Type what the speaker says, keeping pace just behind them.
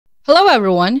Hello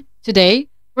everyone! Today,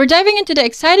 we're diving into the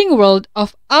exciting world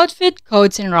of outfit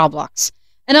codes in Roblox,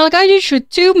 and I'll guide you through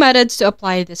two methods to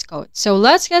apply this code. So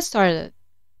let's get started.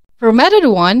 For method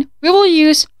 1, we will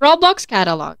use Roblox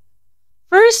Catalog.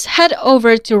 First, head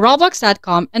over to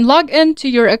roblox.com and log in to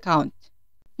your account.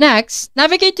 Next,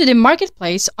 navigate to the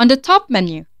Marketplace on the top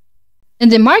menu. In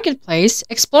the Marketplace,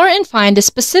 explore and find the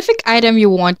specific item you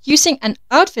want using an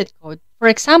outfit code, for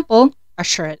example, a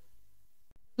shirt.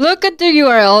 Look at the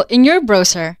URL in your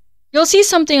browser. You'll see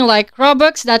something like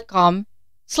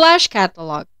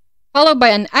roblox.com/catalog, followed by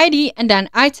an ID and an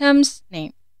item's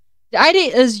name. The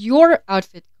ID is your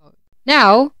outfit code.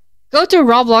 Now, go to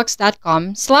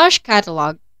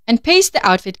roblox.com/catalog and paste the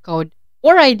outfit code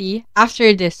or ID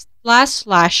after this /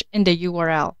 in the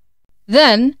URL.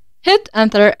 Then, hit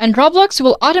enter and Roblox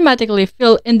will automatically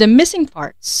fill in the missing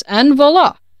parts, and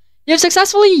voila! You've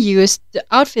successfully used the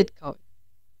outfit code.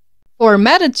 For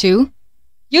method 2,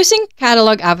 using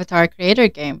Catalog Avatar Creator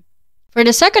game. For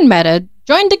the second method,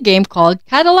 join the game called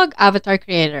Catalog Avatar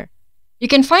Creator. You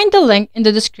can find the link in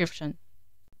the description.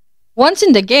 Once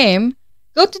in the game,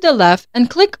 go to the left and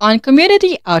click on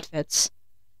Community Outfits.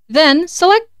 Then,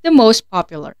 select the most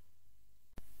popular.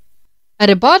 At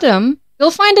the bottom,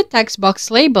 you'll find a text box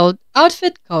labeled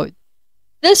Outfit Code.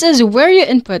 This is where you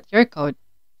input your code.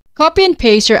 Copy and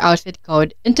paste your outfit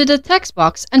code into the text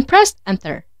box and press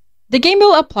Enter. The game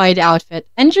will apply the outfit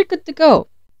and you're good to go.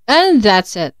 And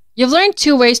that's it. You've learned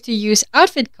two ways to use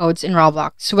outfit codes in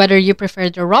Roblox, whether you prefer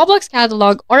the Roblox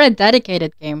catalog or a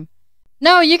dedicated game.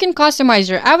 Now you can customize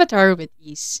your avatar with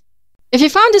ease. If you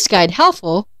found this guide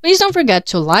helpful, please don't forget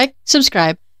to like,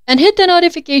 subscribe, and hit the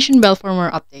notification bell for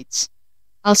more updates.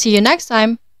 I'll see you next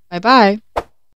time. Bye bye.